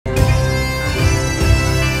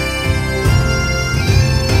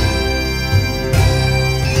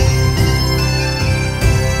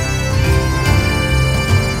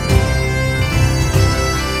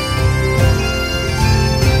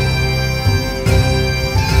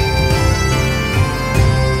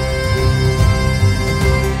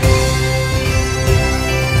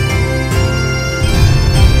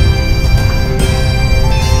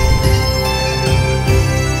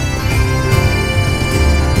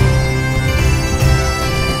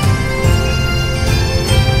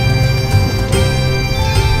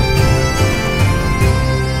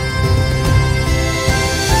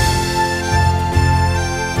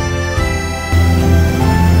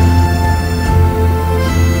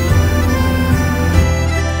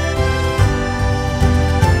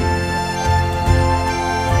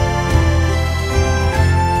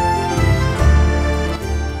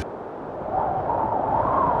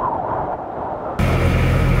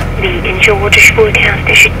The George forecast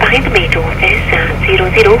issued by the Met Office at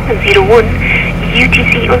 00:01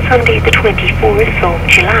 UTC on Sunday the 24th of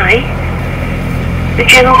July. The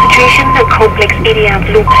general situation, a complex area of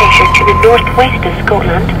low pressure to the northwest of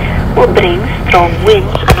Scotland will bring strong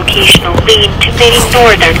winds and occasional rain to many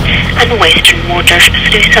northern and western waters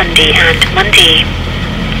through Sunday and Monday.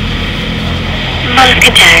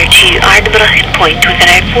 Mulcatar to Ardmurach point within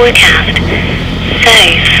our forecast.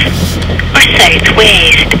 South or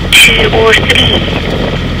southwest 2 or 3.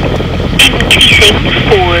 Increasing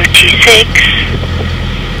 4 to 6.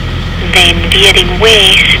 Then veering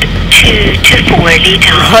west 2 to 4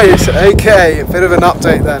 later. Right, okay, a bit of an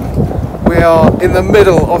update then. We are in the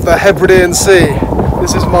middle of the Hebridean Sea.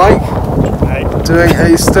 This is Mike, doing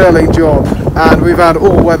a sterling job, and we've had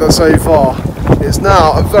all weather so far. It's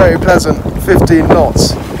now a very pleasant 15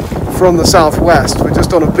 knots from the southwest. We're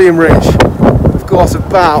just on a beam ridge. We've got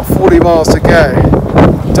about 40 miles to go.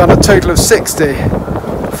 Done a total of 60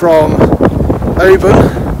 from Oban.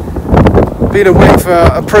 Been awake for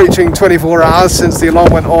approaching 24 hours since the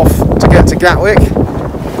alarm went off to get to Gatwick.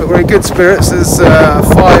 But we're in good spirits. There's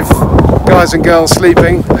 5 guys and girls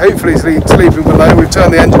sleeping, hopefully sleeping below. We've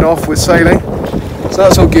turned the engine off, we're sailing. So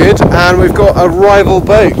that's all good. And we've got a rival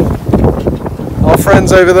boat. Our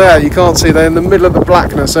friends over there, you can't see, they're in the middle of the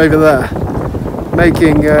blackness over there,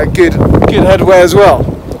 making good headway as well.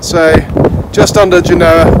 So just under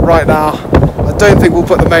Genoa right now. I don't think we'll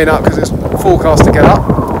put the main up because it's forecast to get up.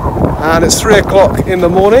 And it's 3 o'clock in the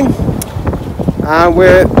morning, and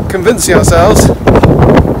we're convincing ourselves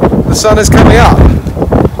the sun is coming up.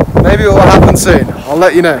 Maybe it will happen soon. I'll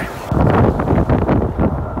let you know.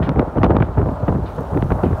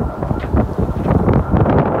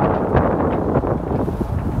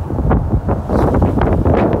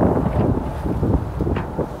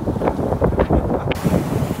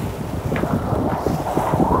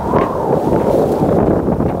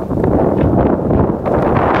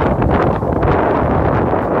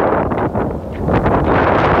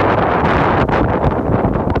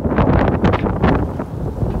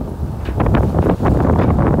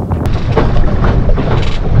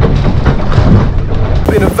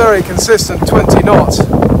 Been a very consistent 20 knots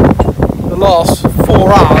the last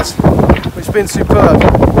 4 hours, which has been superb,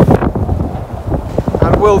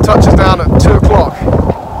 and Will touches down at 2 o'clock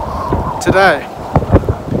today.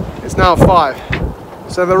 It's now 5,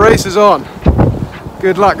 so the race is on.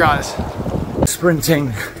 Good luck, guys.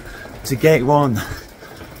 Sprinting to gate 1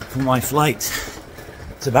 for my flight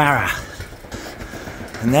to Barra,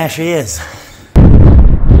 and there she is.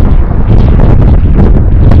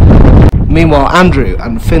 Meanwhile, Andrew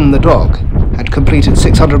and Finn the dog had completed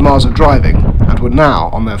 600 miles of driving and were now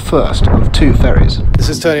on their first of 2 ferries. This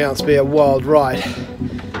is turning out to be a wild ride.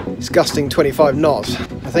 It's gusting 25 knots.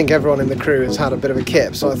 I think everyone in the crew has had a bit of a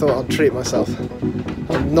kip, so I thought I'd treat myself.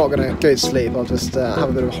 I'm not going to go to sleep, I'll just have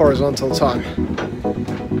a bit of horizontal time.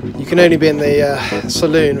 You can only be in the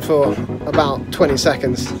saloon for about 20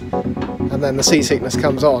 seconds, and then the seasickness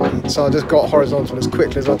comes on, so I just got horizontal as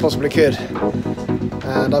quickly as I possibly could.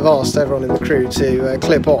 And I've asked everyone in the crew to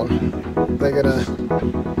clip on. They're going to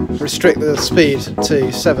restrict the speed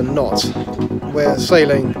to 7 knots. We're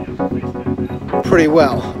sailing pretty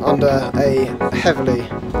well under a heavily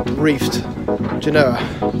reefed Genoa,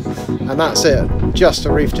 and that's it, just a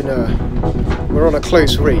reefed Genoa. We're on a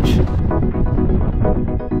close reach.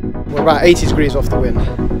 We're about 80 degrees off the wind,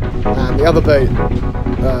 and the other boat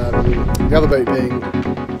being,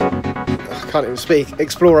 I can't even speak,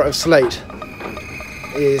 Explorer of Slate,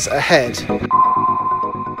 is ahead,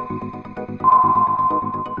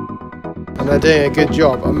 and they're doing a good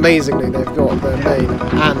job. Amazingly, they've got their main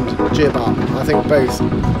and jib up. I think both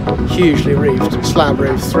hugely reefed, slab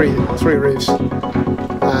reefs, three reefs,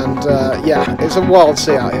 and yeah, it's a wild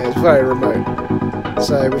sea out here. It's very remote,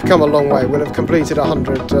 so we've come a long way. We'll have completed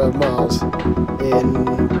 100 miles in,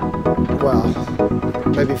 well,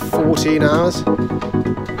 maybe 14 hours.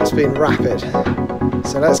 It's been rapid,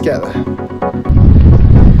 so let's get there.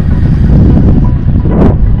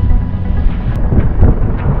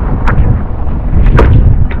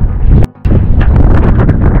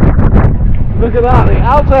 Look at that, the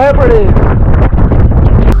Outer Hebrides!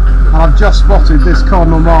 I've just spotted this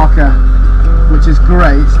cardinal marker, which is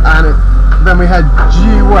great, and then we head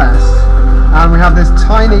due west, and we have this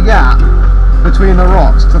tiny gap between the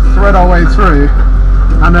rocks to thread our way through,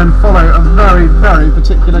 and then follow a very, very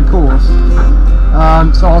particular course.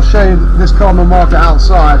 So I'll show you this cardinal marker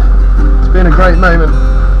outside. It's been a great moment.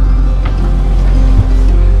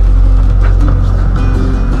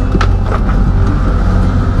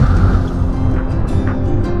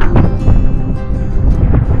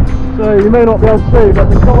 So you may not be able to see, but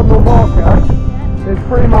the cardinal marker is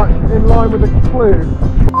pretty much in line with the clue.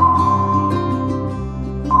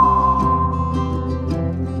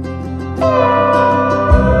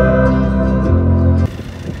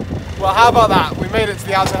 Well, how about that? We made it to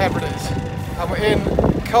the Outer Hebrides, and we're in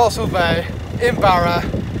Castle Bay, in Barra,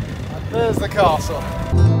 and there's the castle.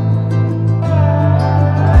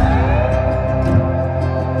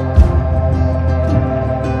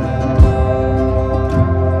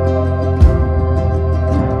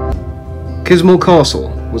 Kismore Castle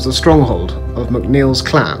was the stronghold of MacNeil's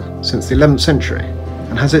clan since the 11th century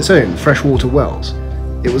and has its own freshwater wells.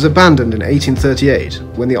 It was abandoned in 1838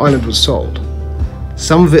 when the island was sold.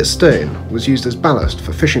 Some of its stone was used as ballast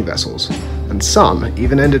for fishing vessels, and some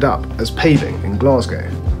even ended up as paving in Glasgow.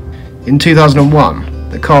 In 2001,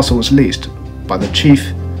 the castle was leased by the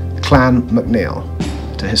chief Clan MacNeil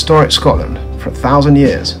to Historic Scotland for 1,000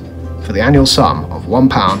 years for the annual sum of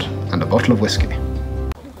 £1 and a bottle of whiskey.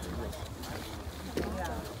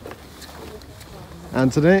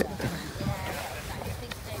 Anthony,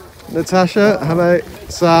 Natasha, hello,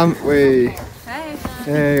 Sam,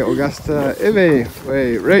 hey, Augusta, Ivy,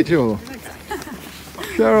 Rachel,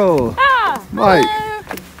 Cheryl, Mike,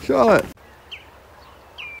 Charlotte.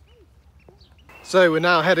 So we're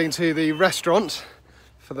now heading to the restaurant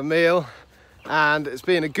for the meal, and it's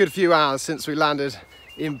been a good few hours since we landed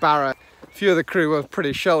in Barra. A few of the crew were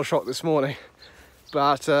pretty shell-shocked this morning,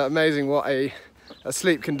 but amazing what a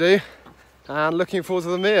sleep can do. And looking forward to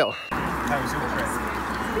the meal. How was your trip?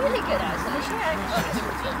 Really good, actually.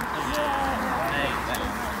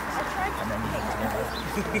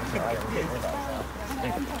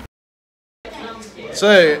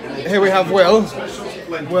 So here we have Will.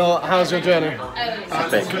 Will, how's your journey?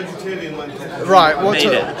 Epic. Right, Made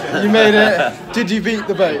it. You made it. Did you beat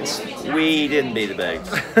the boats? We didn't beat the boats,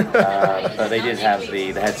 but they did have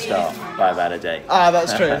the head start by about a day. Ah,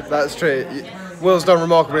 that's true. That's true. Will's done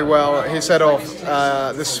remarkably well. He set off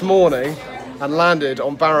this morning and landed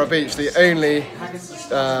on Barra Beach, the only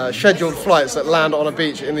scheduled flights that land on a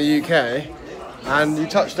beach in the UK. And you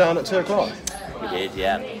touched down at 2 o'clock. We did,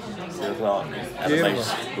 yeah. 2 o'clock at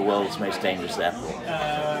the world's most dangerous airport.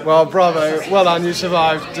 Well, bravo. Well done. You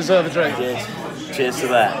survived. Deserve a drink. We did. Cheers to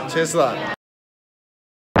that. Cheers to that.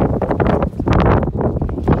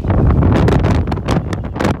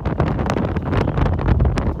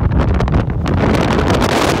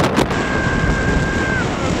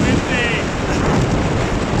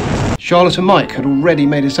 Charlotte and Mike had already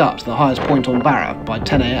made it up to the highest point on Barra by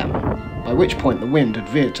 10 AM, by which point the wind had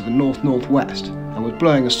veered to the north-northwest and was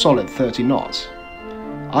blowing a solid 30 knots.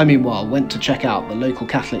 I meanwhile went to check out the local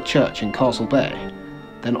Catholic church in Castle Bay,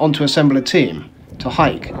 then on to assemble a team to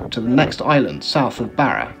hike to the next island south of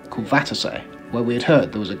Barra called Vatersay, where we had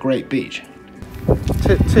heard there was a great beach.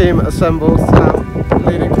 Team assembled, Sam,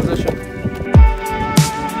 leading position.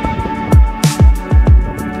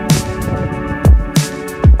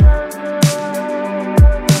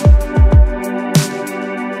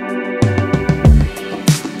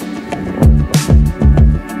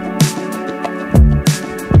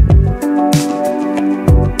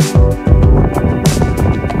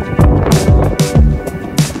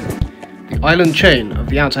 The island chain of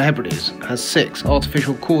the Outer Hebrides has 6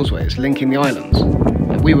 artificial causeways linking the islands,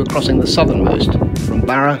 and we were crossing the southernmost from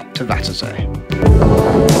Barra to Vatersay.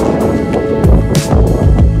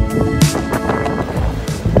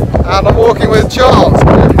 And I'm walking with Charles,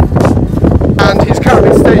 and he's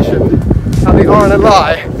currently stationed at the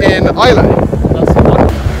RNLI in Islay. That's the one.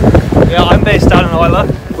 Yeah, I'm based down in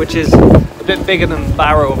Islay, which is a bit bigger than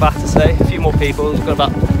Barra or Vatersay. A few more people. We've got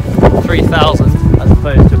about 3,000 as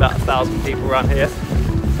opposed to about 1,000 people around here.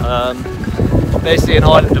 Basically an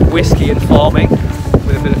island of whiskey and farming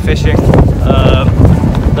with a bit of fishing.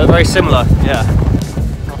 They're very similar, yeah.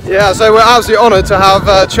 Yeah, so we're absolutely honoured to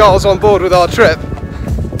have Charles on board with our trip.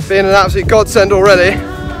 Been an absolute godsend already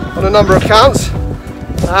on a number of counts.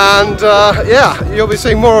 And yeah, you'll be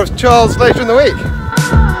seeing more of Charles later in the week.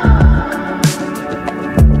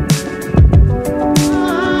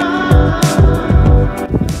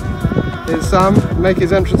 Here's Sam, make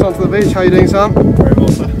his entrance onto the beach. How are you doing, Sam? Very well,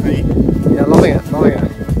 sir. How are you? Yeah, loving it, loving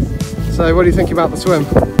it. So what do you think about the swim?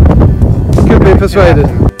 Could be persuaded.